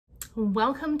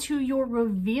Welcome to your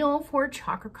reveal for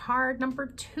chakra card number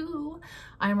 2.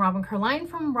 I'm Robin Carline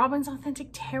from Robin's Authentic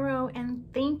Tarot, and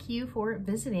thank you for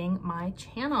visiting my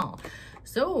channel.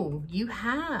 So you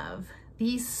have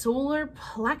the solar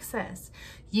plexus.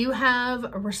 You have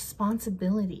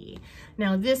responsibility.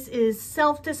 Now this is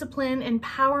self-discipline,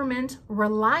 empowerment,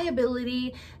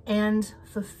 reliability, and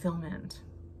fulfillment.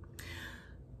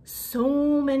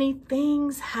 So many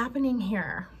things happening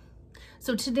here.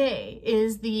 So today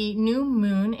is the new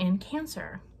moon in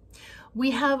Cancer. We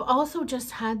have also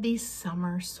just had the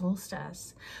summer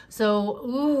solstice. So,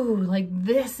 like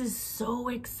this is so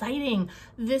exciting.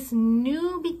 This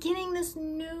new beginning, this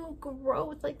new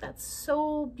growth, like that's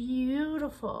so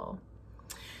beautiful.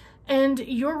 And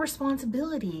your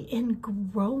responsibility in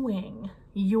growing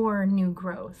your new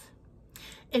growth,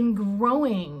 in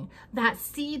growing that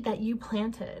seed that you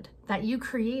planted, that you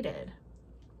created,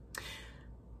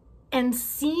 and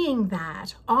seeing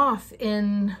that off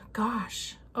in,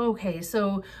 gosh, okay,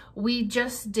 so we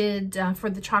just did, for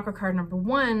the chakra card number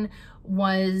 1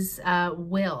 was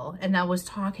will, and that was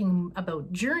talking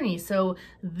about journey. So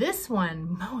this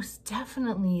one, most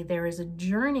definitely there is a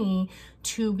journey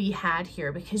to be had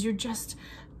here because you're just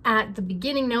at the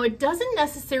beginning. Now, it doesn't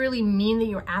necessarily mean that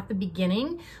you're at the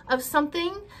beginning of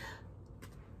something.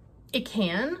 It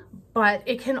can, but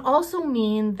it can also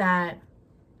mean that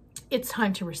it's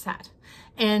time to reset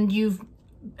and you've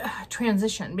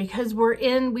transitioned, because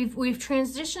we've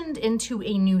transitioned into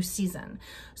a new season.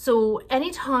 So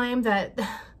anytime that,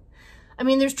 I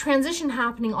mean, there's transition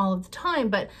happening all of the time,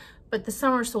 but the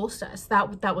summer solstice,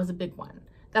 that was a big one.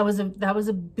 That was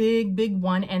a big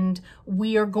one. And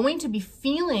we are going to be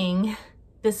feeling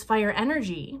this fire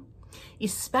energy,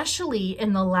 especially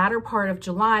in the latter part of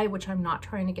July, which I'm not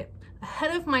trying to get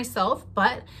ahead of myself,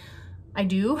 but I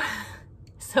do.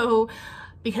 So,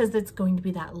 because it's going to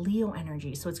be that Leo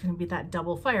energy, so it's going to be that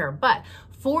double fire. But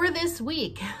for this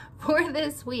week,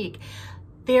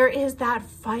 there is that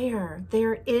fire.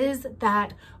 There is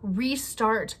that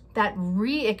restart, that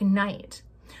reignite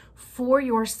for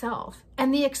yourself,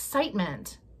 and the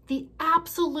excitement, the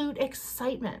absolute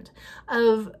excitement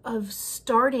of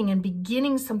starting and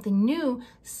beginning something new,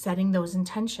 setting those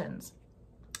intentions.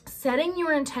 Setting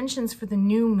your intentions for the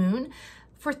new moon,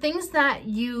 for things that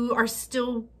you are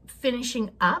still finishing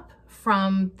up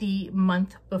from the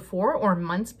month before or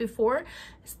months before,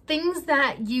 things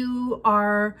that you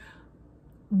are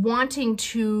wanting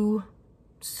to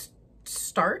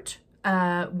start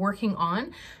working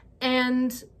on,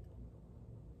 and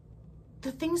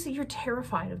the things that you're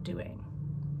terrified of doing.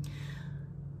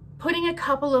 Putting a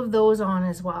couple of those on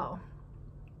as well.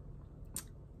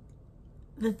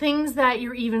 The things that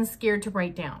you're even scared to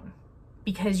write down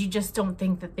because you just don't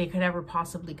think that they could ever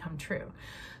possibly come true.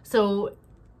 So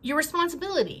your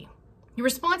responsibility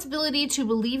to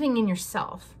believing in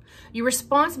yourself, your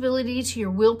responsibility to your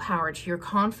willpower, to your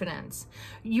confidence,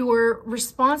 your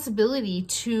responsibility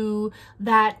to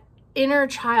that inner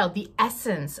child, the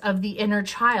essence of the inner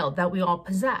child that we all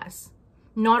possess.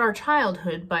 Not our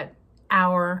childhood, but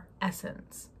our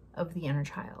essence of the inner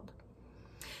child.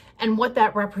 And what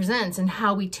that represents and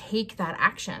how we take that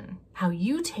action, how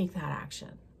you take that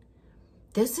action.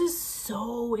 This is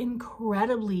so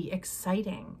incredibly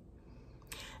exciting.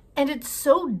 And it's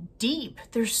so deep.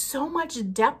 There's so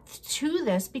much depth to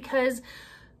this because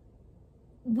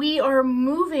we are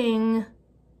moving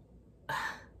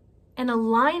and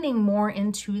aligning more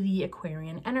into the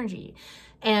Aquarian energy.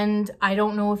 And I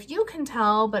don't know if you can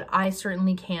tell, but I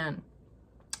certainly can.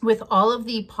 With all of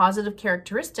the positive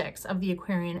characteristics of the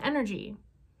Aquarian energy,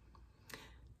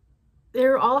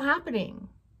 they're all happening.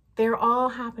 They're all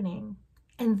happening.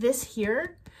 And this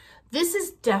here, this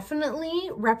is definitely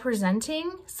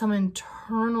representing some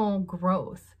internal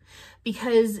growth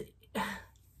because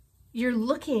you're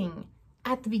looking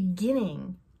at the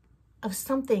beginning of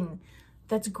something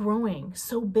that's growing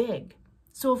so big.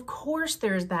 So of course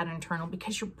there's that internal,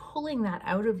 because you're pulling that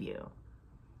out of you.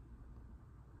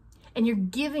 And you're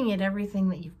giving it everything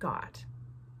that you've got.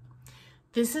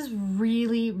 This is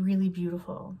really, really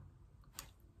beautiful.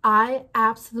 I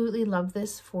absolutely love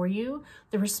this for you.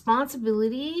 The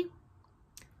responsibility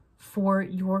for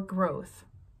your growth,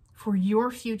 for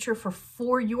your future,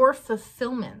 for your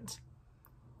fulfillment.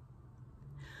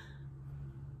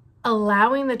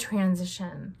 Allowing the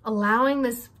transition, allowing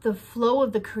the flow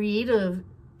of the creative,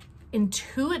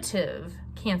 intuitive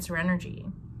Cancer energy.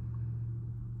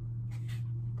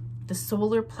 The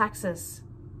solar plexus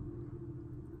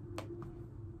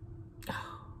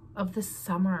of the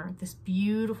summer, this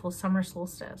beautiful summer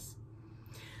solstice.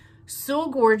 So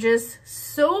gorgeous,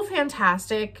 so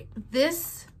fantastic.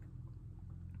 This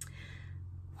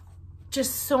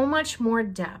just so much more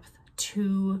depth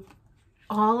to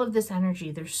all of this energy.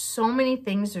 There's so many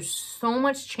things, there's so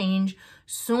much change,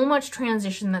 so much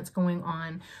transition that's going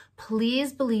on.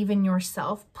 Please believe in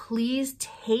yourself. Please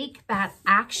take that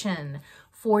action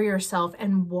for yourself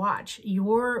and watch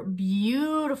your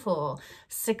beautiful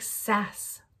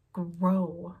success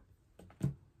grow.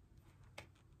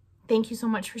 Thank you so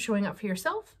much for showing up for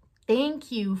yourself.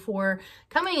 Thank you for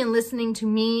coming and listening to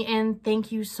me, and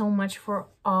thank you so much for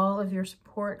all of your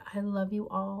support. I love you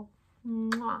all.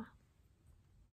 Mwah.